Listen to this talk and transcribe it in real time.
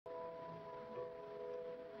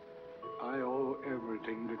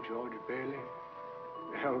George Bailey.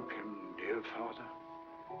 Help him, dear Father.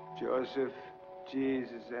 Joseph,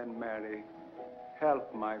 Jesus, and Mary,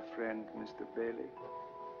 help my friend, Mr. Bailey.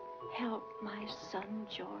 Help my son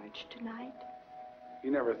George tonight. He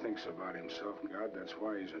never thinks about himself, God. That's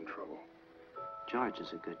why he's in trouble. George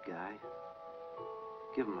is a good guy.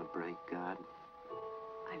 Give him a break, God.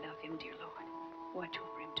 I love him, dear Lord. Watch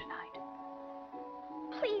over him tonight.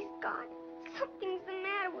 Please, God, something's the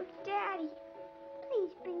matter with Daddy.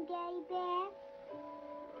 Please bring Daddy back.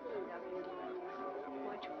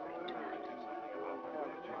 Watch over him tonight.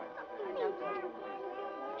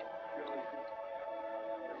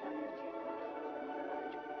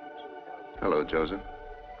 Hello, Joseph.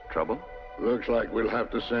 Trouble? Looks like we'll have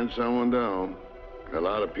to send someone down. A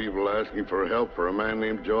lot of people asking for help for a man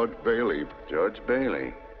named George Bailey. George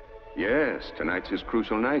Bailey? Yes, tonight's his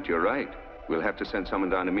crucial night, you're right. We'll have to send someone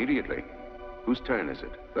down immediately. Whose turn is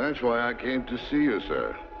it? That's why I came to see you,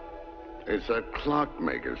 sir. It's that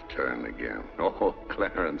clockmaker's turn again. Oh,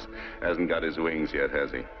 Clarence hasn't got his wings yet,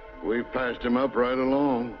 has he? We've passed him up right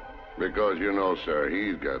along. Because, you know, sir,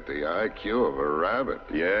 he's got the IQ of a rabbit.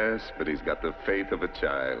 Yes, but he's got the faith of a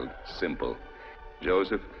child. Simple.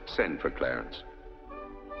 Joseph, send for Clarence.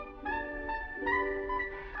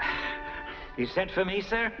 You sent for me,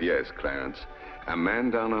 sir? Yes, Clarence. A man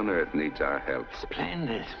down on Earth needs our help.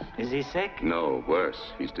 Splendid. Is he sick? No, worse.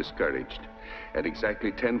 He's discouraged. At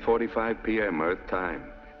exactly 10:45 p.m. Earth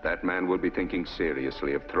time, that man will be thinking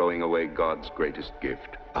seriously of throwing away God's greatest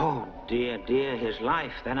gift. Oh, dear, dear, his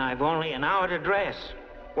life. Then I've only an hour to dress.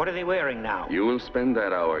 What are they wearing now? You will spend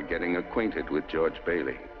that hour getting acquainted with George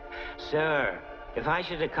Bailey. Sir, if I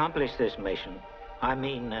should accomplish this mission,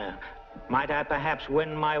 might I perhaps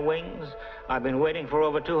win my wings? I've been waiting for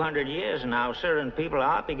over 200 years now, sir, and people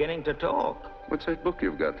are beginning to talk. What's that book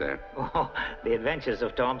you've got there? Oh, The Adventures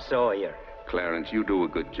of Tom Sawyer. Clarence, you do a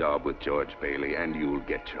good job with George Bailey, and you'll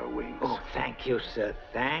get your wings. Oh, thank you, sir.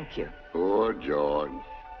 Thank you. Poor George.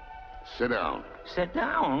 Sit down. Sit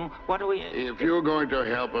down? What are we... If you're going to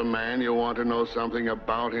help a man, you want to know something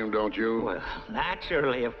about him, don't you? Well,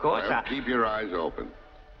 naturally, of course. Well, keep your eyes open.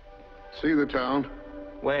 See the town?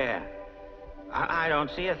 Where? I don't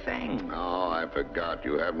see a thing. Oh, I forgot.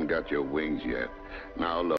 You haven't got your wings yet. Now, look.